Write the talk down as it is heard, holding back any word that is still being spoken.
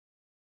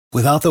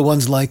Without the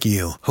ones like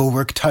you, who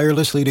work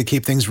tirelessly to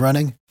keep things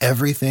running,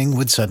 everything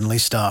would suddenly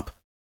stop.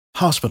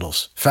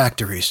 Hospitals,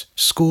 factories,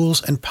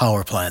 schools, and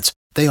power plants,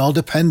 they all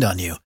depend on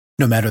you.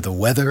 No matter the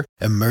weather,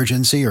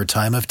 emergency, or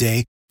time of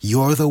day,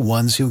 you're the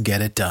ones who get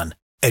it done.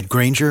 At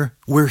Grainger,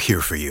 we're here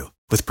for you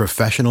with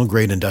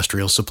professional-grade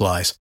industrial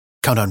supplies.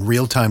 Count on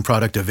real-time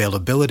product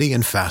availability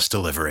and fast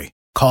delivery.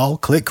 Call,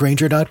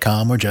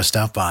 clickgrainger.com, or just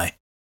stop by.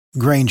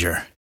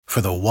 Grainger, for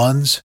the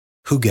ones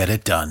who get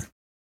it done.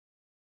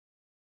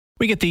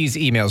 We get these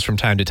emails from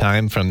time to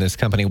time from this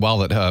company,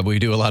 WalletHub. We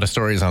do a lot of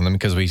stories on them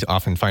because we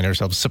often find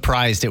ourselves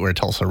surprised at where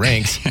Tulsa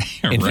ranks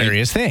in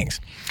various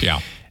things. Yeah.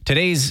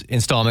 Today's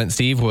installment,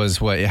 Steve, was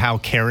how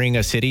caring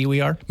a city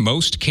we are?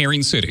 Most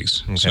caring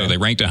cities. Okay. So they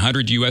ranked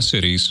 100 U.S.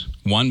 cities,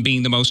 one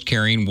being the most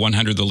caring,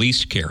 100 the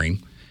least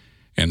caring.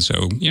 And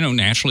so,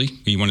 naturally,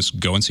 you want to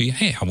go and see,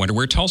 hey, I wonder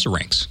where Tulsa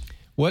ranks.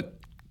 What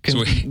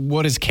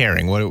is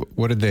caring?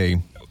 What did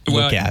they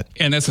look at?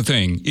 And that's the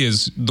thing,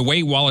 is the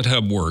way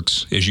WalletHub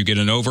works is you get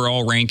an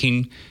overall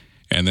ranking,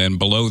 and then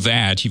below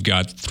that, you've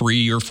got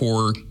 3 or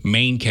 4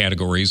 main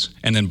categories.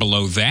 And then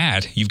below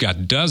that, you've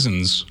got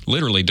dozens,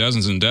 literally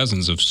dozens and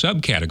dozens of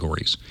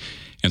subcategories.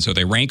 And so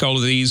they rank all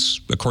of these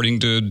according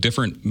to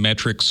different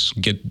metrics,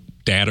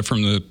 get data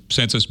from the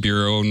Census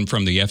Bureau and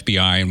from the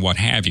FBI and what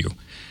have you.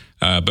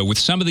 But with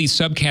some of these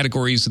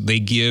subcategories, they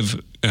give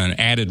an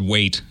added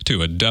weight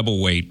to a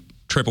double weight,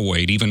 triple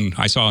weight, even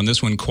I saw in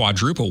this one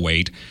quadruple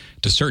weight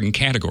to certain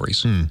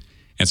categories.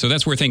 And so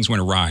that's where things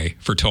went awry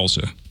for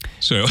Tulsa.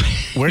 So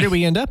where did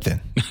we end up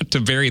then? Not to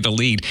vary the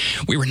lead,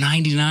 we were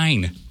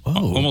 99,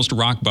 almost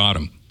rock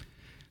bottom.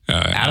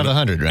 Out of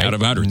 100, right? Out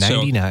of 100.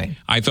 99.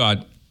 So I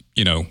thought,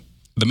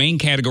 the main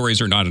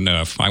categories are not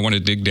enough. I want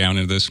to dig down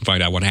into this and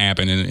find out what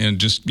happened. And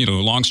just,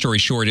 long story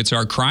short, it's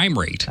our crime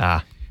rate.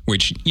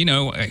 Which,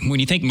 when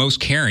you think most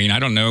caring, I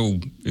don't know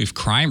if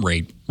crime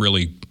rate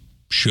really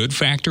should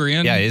factor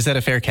in. Yeah, is that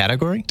a fair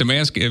category?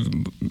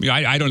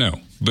 I don't know,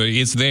 but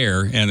it's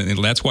there, and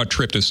that's what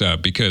tripped us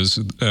up because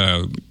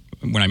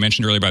when I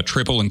mentioned earlier about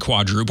triple and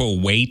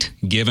quadruple weight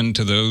given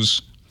to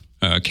those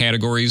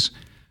categories,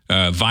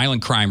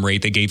 violent crime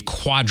rate they gave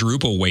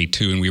quadruple weight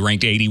to, and we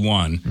ranked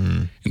 81.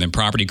 And then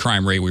property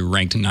crime rate, we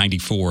ranked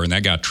 94, and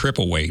that got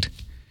triple weight.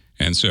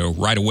 And so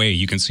right away,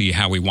 you can see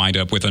how we wind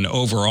up with an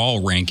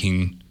overall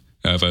ranking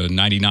of a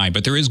 99.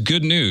 But there is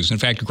good news, in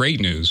fact, great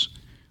news,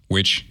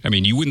 which,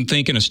 you wouldn't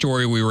think in a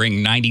story we were ranked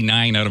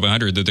 99 out of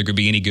 100 that there could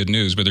be any good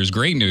news. But there's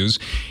great news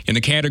in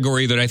the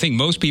category that I think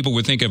most people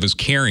would think of as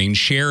caring,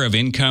 share of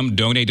income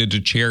donated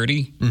to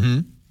charity.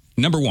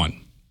 Number one.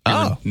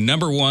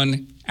 Number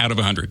one out of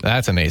 100.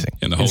 That's amazing.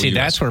 In the whole US.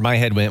 That's where my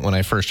head went when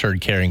I first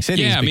heard Caring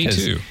Cities. Yeah, because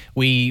me too.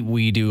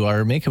 We do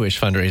our Make-A-Wish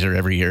fundraiser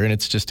every year, and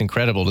it's just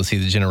incredible to see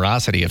the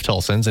generosity of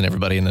Tulsans and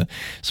everybody in the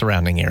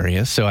surrounding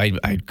area. So I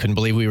couldn't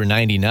believe we were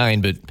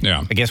 99, but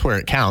I guess where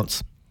it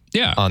counts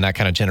on that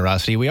kind of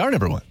generosity, we are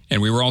number one.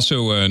 And we were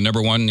also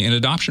number one in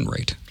adoption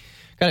rate.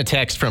 Got a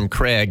text from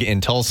Craig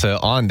in Tulsa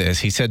on this.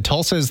 He said,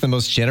 Tulsa is the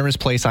most generous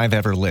place I've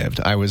ever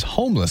lived. I was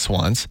homeless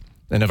once,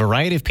 and a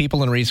variety of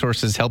people and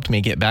resources helped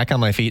me get back on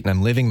my feet, and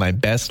I'm living my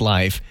best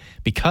life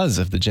because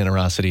of the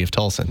generosity of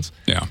Tulsans.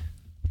 Yeah.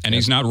 And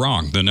he's not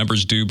wrong. The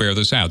numbers do bear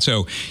this out.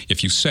 So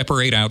if you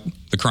separate out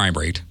the crime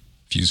rate,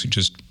 if you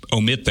just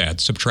omit that,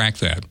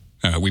 subtract that,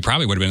 we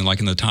probably would have been like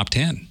in the top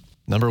 10.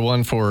 Number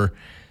one for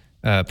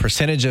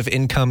percentage of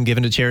income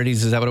given to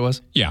charities. Is that what it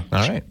was? Yeah.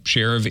 All right.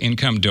 Share of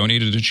income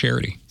donated to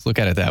charity. Let's look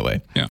at it that way. Yeah.